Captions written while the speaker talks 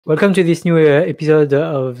Welcome to this new episode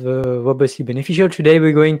of Robustly Beneficial. Today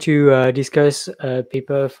we're going to discuss a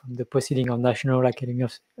paper from the Proceeding of National Academy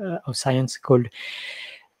of Science called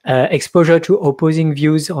Exposure to Opposing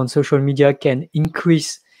Views on Social Media Can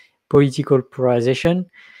Increase Political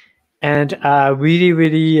Polarization. And I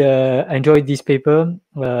really enjoyed this paper,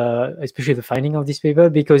 especially the finding of this paper,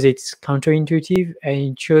 because it's counterintuitive and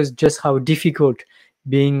it shows just how difficult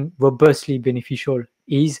being robustly beneficial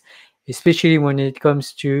is, especially when it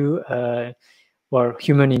comes to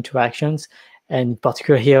human interactions, and in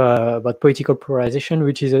particular here about political polarization,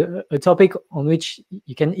 which is a topic on which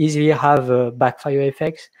you can easily have backfire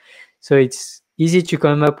effects. So it's easy to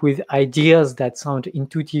come up with ideas that sound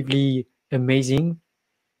intuitively amazing,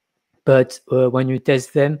 but when you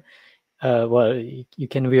test them, you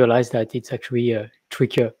can realize that it's actually a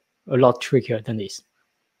lot trickier than this.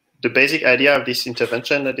 The basic idea of this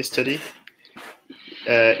intervention that they study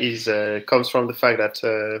comes from the fact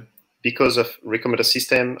that because of recommender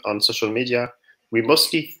system on social media, we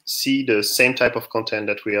mostly see the same type of content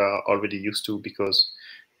that we are already used to, because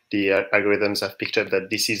the algorithms have picked up that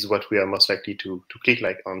this is what we are most likely to click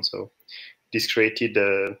like on. So this created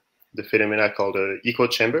the phenomena called echo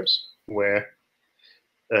chambers, where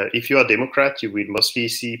if you are a Democrat, you will mostly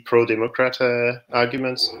see pro-Democrat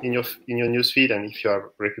arguments in your newsfeed, and if you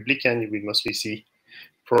are Republican, you will mostly see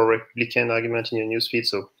pro-Republican argument in your newsfeed.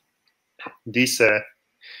 So this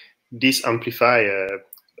amplify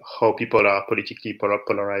how people are politically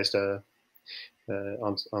polarized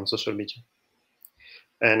on social media.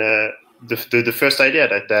 And the first idea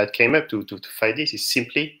that came up to fight this is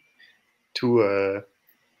simply to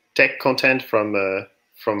take content from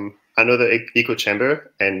another echo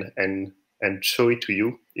chamber and show it to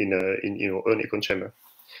you in your own echo chamber.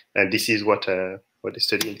 And this is what they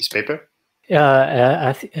study in this paper.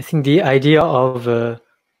 I think the idea of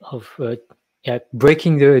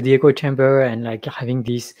breaking the echo chamber and like having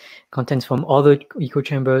these contents from other echo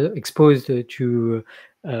chamber exposed to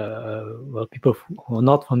people who are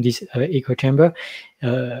not from this echo chamber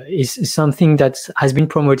is something that has been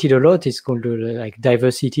promoted a lot. It's called like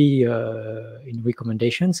diversity in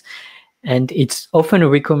recommendations, and it's often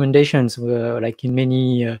recommendations like in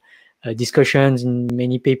many discussions, in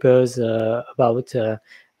many papers about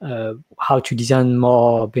how to design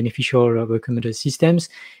more beneficial recommender systems.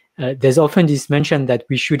 There's often this mention that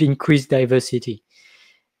we should increase diversity,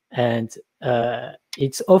 and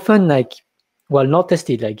it's often like, well, not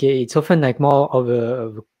tested. Like it's often like more of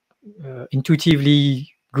a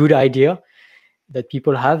intuitively good idea that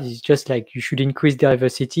people have. It's just like you should increase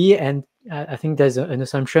diversity, and I think there's an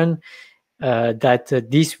assumption that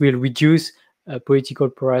this will reduce political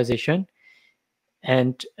polarization.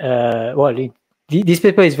 And this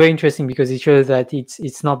paper is very interesting because it shows that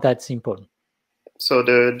it's not that simple. So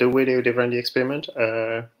the way they ran the experiment,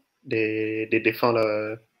 they found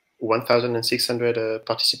 1,600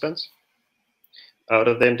 participants. Out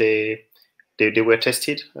of them, they were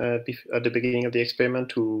tested at the beginning of the experiment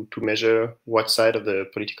to measure what side of the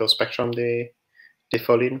political spectrum they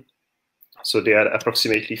fall in. So they had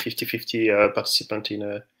approximately 50-50 participants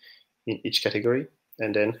in each category,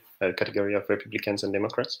 and then a category of Republicans and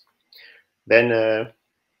Democrats. Then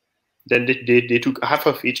they took half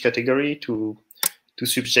of each category to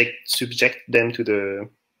subject them to the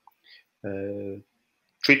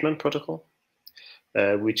treatment protocol,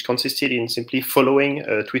 which consisted in simply following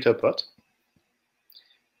a Twitter bot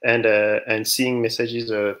and seeing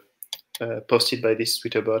messages posted by this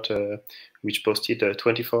Twitter bot, which posted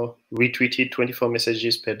retweeted 24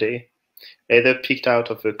 messages per day, either picked out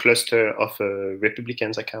of a cluster of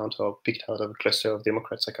Republicans' account or picked out of a cluster of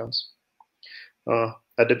Democrats' accounts.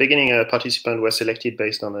 At the beginning, participants were selected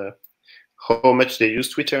based on how much they use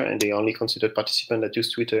Twitter, and they only considered participants that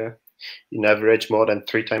use Twitter in average more than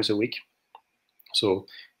 3 times a week. So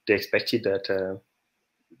they expected that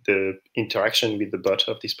the interaction with the bot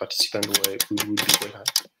of this participant would be very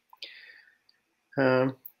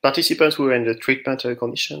high. Participants who were in the treatment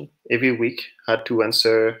condition every week had to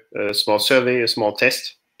answer a small survey, a small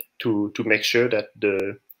test, to make sure that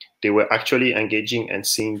they were actually engaging and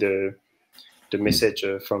seeing the message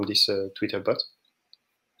from this Twitter bot.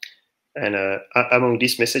 And among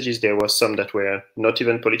these messages, there were some that were not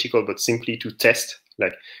even political, but simply to test.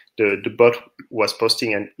 Like the bot was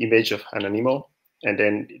posting an image of an animal, and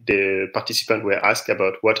then the participants were asked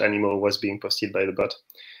about what animal was being posted by the bot,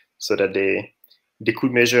 so that they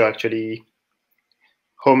could measure actually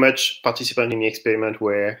how much participants in the experiment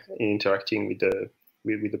were interacting with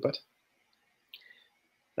the bot.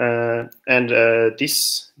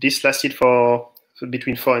 This lasted for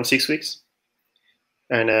between 4 and 6 weeks.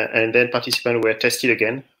 And then participants were tested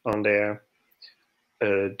again on their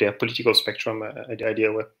their political spectrum, the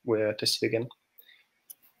idea were tested again.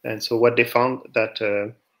 And so what they found that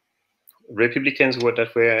Republicans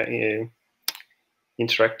that were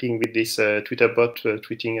interacting with this Twitter bot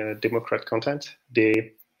tweeting Democrat content,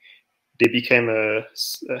 they became a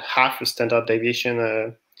half a standard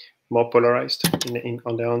deviation more polarized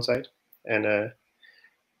on their own side, and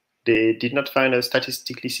they did not find a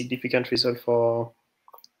statistically significant result for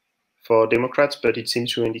Democrats, but it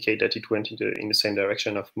seems to indicate that it went in the same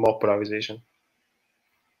direction of more polarization.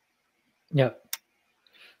 Yeah,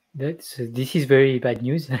 this is very bad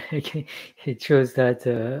news. It shows that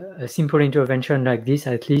a simple intervention like this,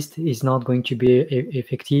 at least, is not going to be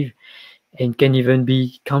effective, and can even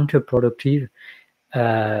be counterproductive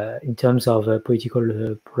in terms of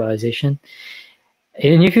political polarization.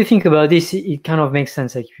 And if you think about this, it kind of makes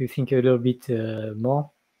sense. Like, if you think a little bit more,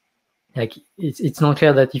 like it's not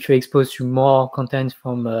clear that if you're exposed to more content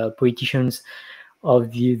from politicians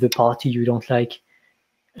of the party you don't like,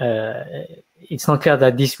 it's not clear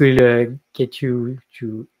that this will get you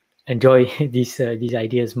to enjoy these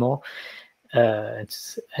ideas more. And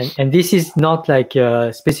this is not like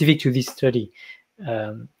specific to this study.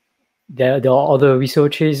 There are other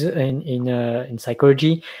researches in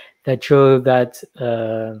psychology that show that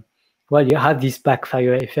well, you have this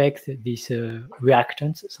backfire effect, this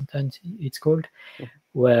reactance, sometimes it's called,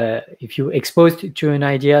 where if you're exposed to an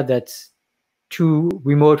idea that's too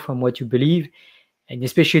remote from what you believe, and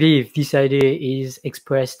especially if this idea is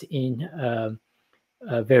expressed in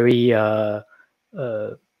a very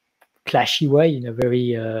clashy way, in a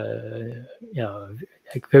very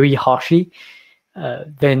like very harshly,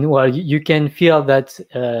 then well, you can feel that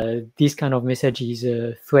this kind of message is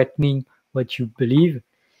threatening what you believe,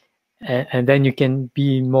 and then you can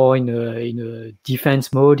be more in a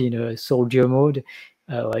defense mode, in a soldier mode,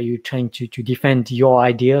 where you're trying to defend your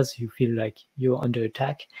ideas. You feel like you're under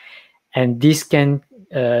attack, and this can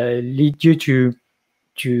lead you to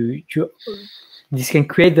this can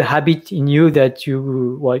create the habit in you that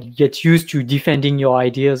you get used to defending your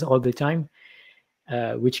ideas all the time,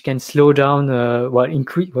 which can slow down,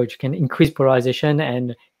 which can increase polarization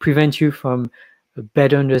and prevent you from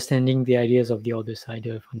better understanding the ideas of the other side,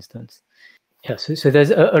 for instance. Yeah, so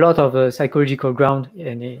there's a lot of psychological ground,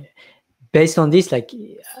 and based on this, like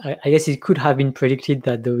I guess it could have been predicted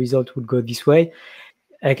that the result would go this way.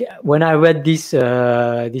 Like, when I read this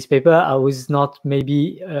this paper, I was not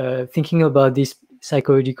maybe thinking about this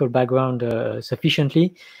psychological background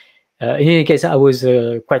sufficiently. In any case, I was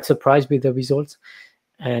quite surprised with the results,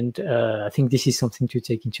 and I think this is something to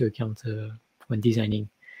take into account when designing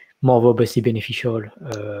more robustly beneficial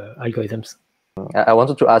algorithms. I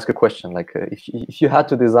wanted to ask a question, like if you had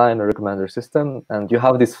to design a recommender system and you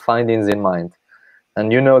have these findings in mind,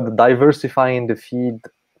 and you know that diversifying the feed,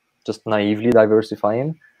 just naively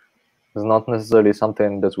diversifying, is not necessarily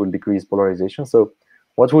something that will decrease polarization. So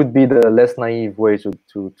what would be the less naive way to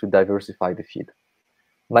diversify the feed?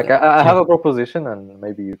 Like I have a proposition, and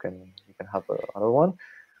maybe you can have another one,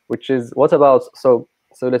 which is, what about, so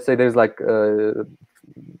let's say there's like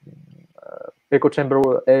echo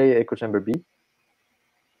chamber A, echo chamber B.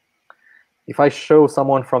 If I show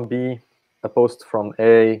someone from B a post from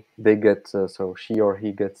A, they get so she or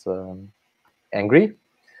he gets angry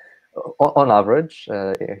on average,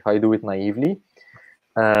 if I do it naively.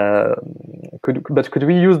 Could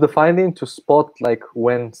we use the finding to spot, like,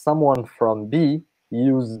 when someone from B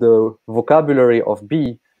use the vocabulary of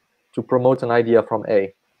B to promote an idea from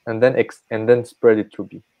A, and then spread it to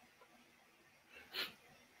B?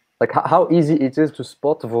 Like how easy it is to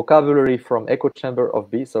spot vocabulary from echo chamber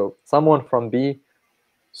of B. So someone from B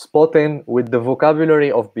spotting with the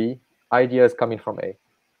vocabulary of B ideas coming from A.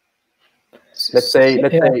 Let's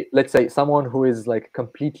say someone who is like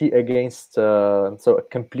completely against, so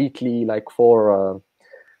completely like for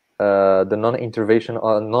the non-intervention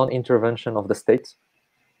of the state.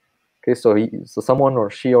 Okay, so someone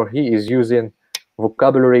or she or he is using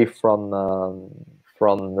vocabulary from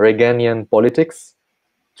Reaganian politics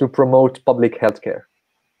to promote public healthcare.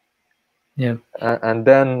 Yeah. And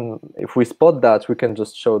then if we spot that, we can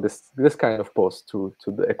just show this kind of post to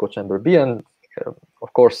the echo chamber B, and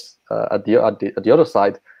of course at the other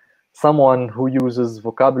side, someone who uses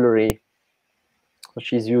vocabulary,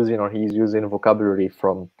 she's using or he's using vocabulary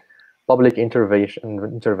from public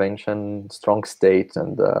intervention, strong state,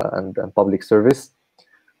 and public service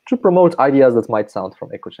to promote ideas that might sound from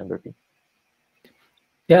echo chamber B.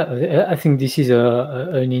 Yeah, I think this is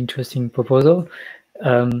an interesting proposal.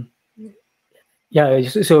 Yeah,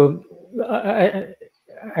 so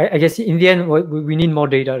I guess in the end we need more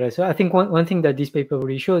data. So I think one thing that this paper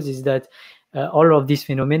really shows is that all of these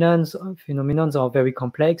phenomenons are very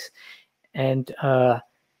complex, and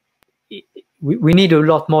we need a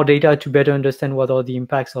lot more data to better understand what are the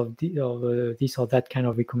impacts of this or that kind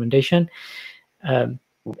of recommendation. And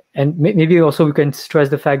maybe also we can stress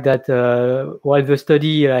the fact that while the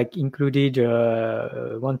study included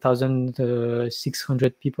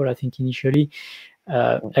 1,600 people, I think initially,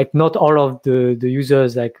 not all of the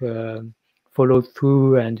users followed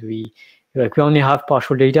through, and we only have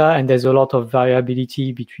partial data, and there's a lot of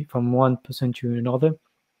variability from one person to another.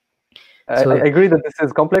 I agree that this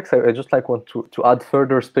is complex. I just want to add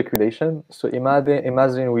further speculation. So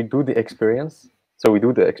imagine we do the experience. So we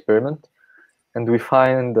do the experiment, and we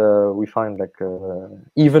find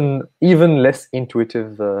even less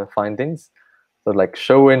intuitive findings. So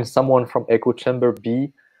showing someone from echo chamber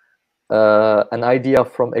B an idea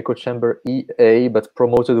from echo chamber A, but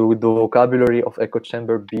promoted with the vocabulary of echo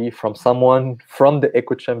chamber B from someone from the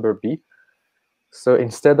echo chamber B. So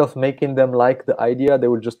instead of making them like the idea, they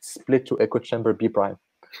will just split to echo chamber B prime.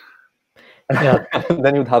 Yeah.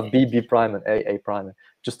 Then you'd have B prime and A prime.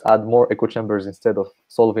 Just add more echo chambers instead of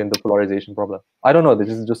solving the polarization problem. I don't know. This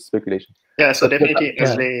is just speculation. Yeah. So definitely,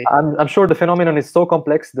 I'm sure the phenomenon is so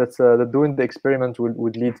complex that doing the experiment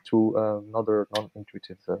would lead to another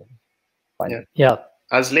non-intuitive finding. Yeah.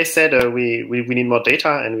 As Les said, we need more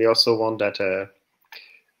data, and we also want that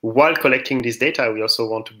while collecting this data, we also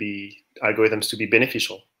want algorithms to be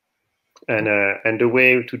beneficial. And the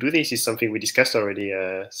way to do this is something we discussed already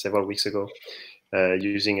several weeks ago,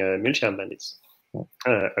 using multi-arm bandits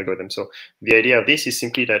algorithm. So the idea of this is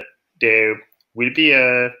simply that there will be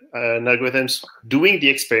an algorithms doing the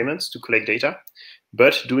experiments to collect data,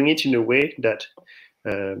 but doing it in a way that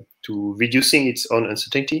to reducing its own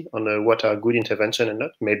uncertainty on what are good intervention and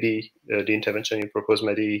not. Maybe the intervention you propose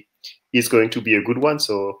maybe is going to be a good one.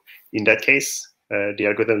 So in that case, the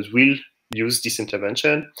algorithms will use this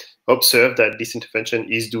intervention, observe that this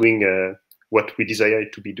intervention is doing what we desire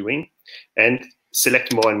it to be doing, and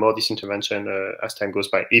select more and more this intervention as time goes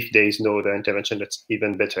by, if there is no other intervention that's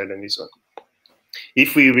even better than this one.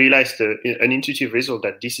 If we realize an intuitive result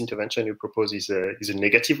that this intervention you propose is a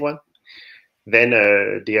negative one, then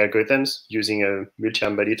the algorithms using a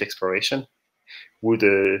multi-arm bandit exploration would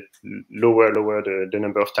lower the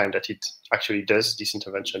number of time that it actually does this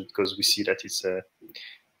intervention, because we see that it's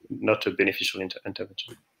not a beneficial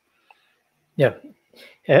intervention. Yeah.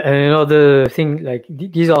 And another thing,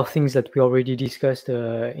 these are things that we already discussed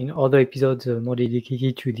in other episodes more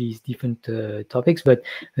dedicated to these different topics. But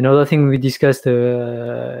another thing we discussed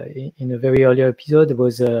in a very earlier episode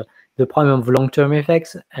was the problem of long-term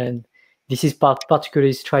effects. And this is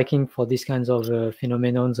particularly striking for these kinds of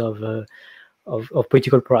phenomenons of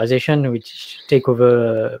political polarization, which take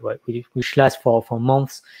over, which last for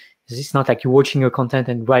months. It's not like you're watching your content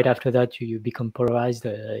and right after that you become polarized.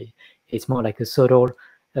 It's more like a subtle,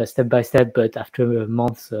 step by step, but after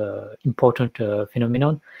months, important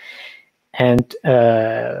phenomenon. And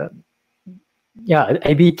yeah,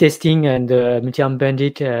 A/B testing and multi-arm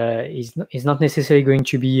bandit is not necessarily going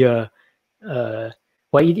to be.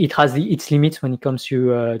 Well, it has its limits when it comes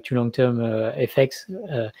to long-term effects.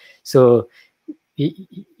 So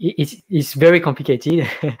it's very complicated,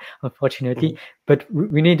 unfortunately. But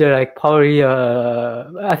we need probably.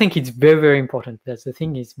 I think it's very, very important. That's the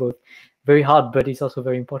thing. It's both very hard, but it's also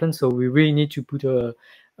very important. So we really need to put a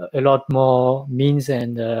lot more means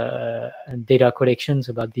and data collections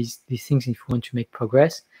about these things if we want to make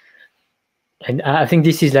progress. And I think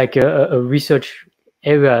this is like a research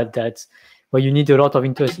area that's where you need a lot of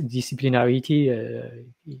interdisciplinarity.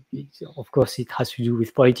 Of course, it has to do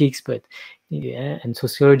with politics, but and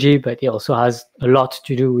sociology, but it also has a lot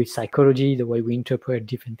to do with psychology, the way we interpret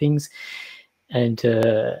different things, and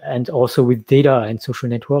also with data and social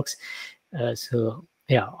networks. So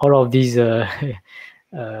yeah, all of these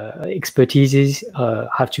expertises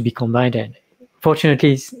have to be combined. And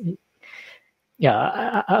fortunately,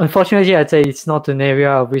 unfortunately, I'd say it's not an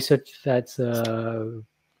area of research that's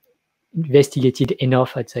investigated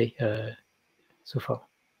enough, I'd say, so far.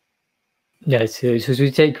 Yeah, so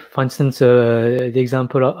to take, for instance, the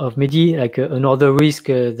example of Mehdi, like another risk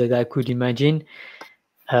that I could imagine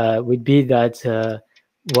would be that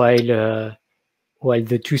while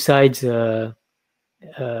the two sides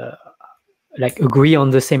agree on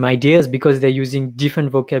the same ideas, because they're using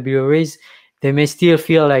different vocabularies, they may still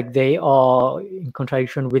feel like they are in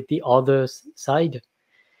contradiction with the other side.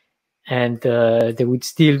 And they would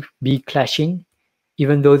still be clashing,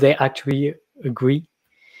 even though they actually agree.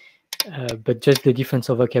 But just the difference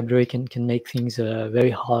of vocabulary can make things very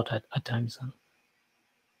hard at times.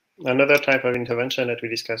 Another type of intervention that we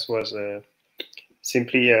discussed was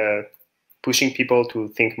simply pushing people to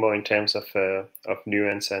think more in terms of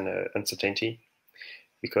nuance and uncertainty,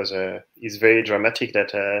 because it's very dramatic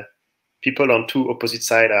that people on two opposite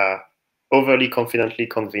sides are overly confidently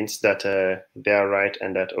convinced that they are right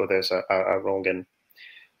and that others are wrong, and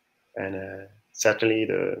certainly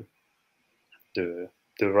the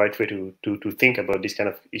right way to think about these kind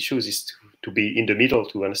of issues is to be in the middle,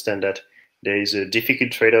 to understand that there is a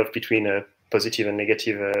difficult trade-off between positive and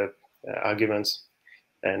negative arguments,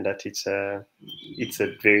 and that it's a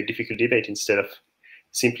very difficult debate, instead of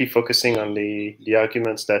simply focusing on the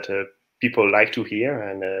arguments that people like to hear,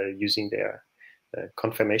 and using their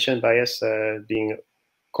confirmation bias, being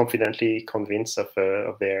confidently convinced of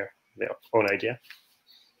their own idea.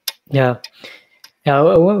 Yeah.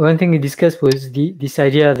 One thing we discussed was this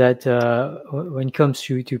idea that when it comes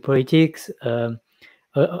to politics,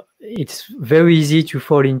 it's very easy to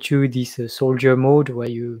fall into this soldier mode, where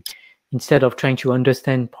you, instead of trying to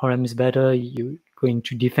understand problems better, you're going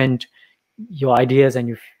to defend your ideas, and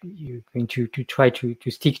you're going to try to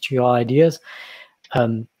stick to your ideas.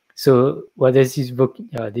 So there's this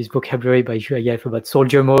vocabulary by Juayev about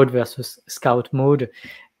soldier mode versus scout mode,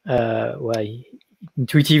 where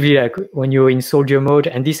intuitively, like when you're in soldier mode,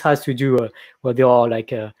 and this has to do there are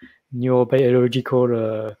like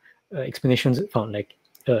neurobiological explanations found,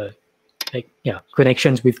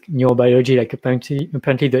 connections with neurobiology, like apparently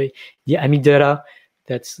the amygdala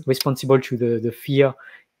that's responsible to the fear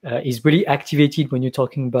is really activated when you're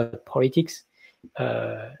talking about politics,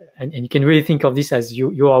 and you can really think of this as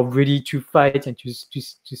you are ready to fight and to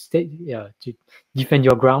stay, to defend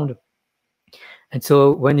your ground. And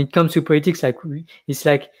so when it comes to politics, it's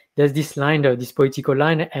like there's this line, this political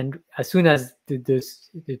line, and as soon as the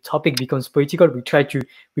topic becomes political, we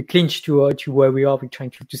clinch to where we are. We're trying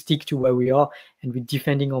to stick to where we are, and we're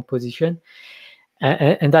defending our position.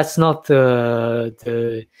 And that's not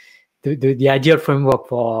the ideal framework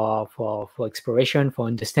for exploration, for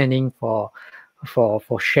understanding, for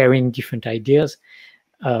sharing different ideas.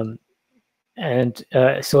 So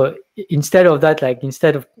instead of that,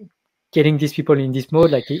 instead of getting these people in this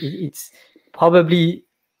mode, it's probably,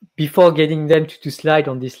 before getting them to slide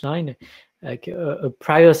on this line, a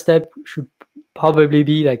prior step should probably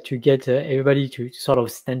be to get everybody to sort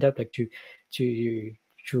of stand up, to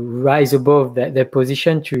rise above their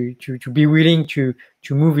position, to be willing to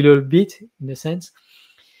move a little bit, in a sense.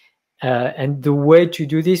 And the way to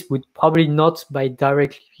do this would probably not by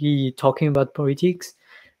directly talking about politics,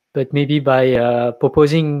 but maybe by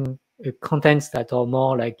proposing contents that are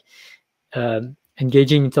more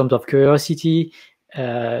engaging in terms of curiosity,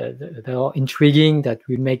 that are intriguing, that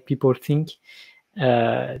will make people think,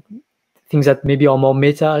 things that maybe are more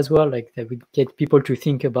meta as well, that would get people to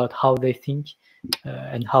think about how they think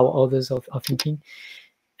and how others are thinking.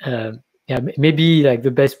 Maybe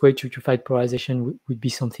the best way to fight polarization would be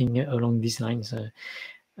something along these lines.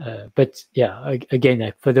 But yeah,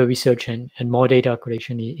 again, further research and more data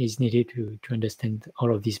collection is needed to understand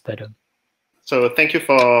all of this better. So thank you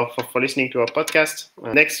for listening to our podcast.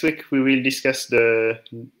 Next week, we will discuss the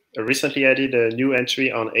recently added new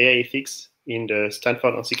entry on AI ethics in the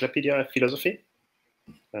Stanford Encyclopedia of Philosophy.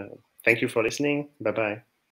 Thank you for listening. Bye-bye.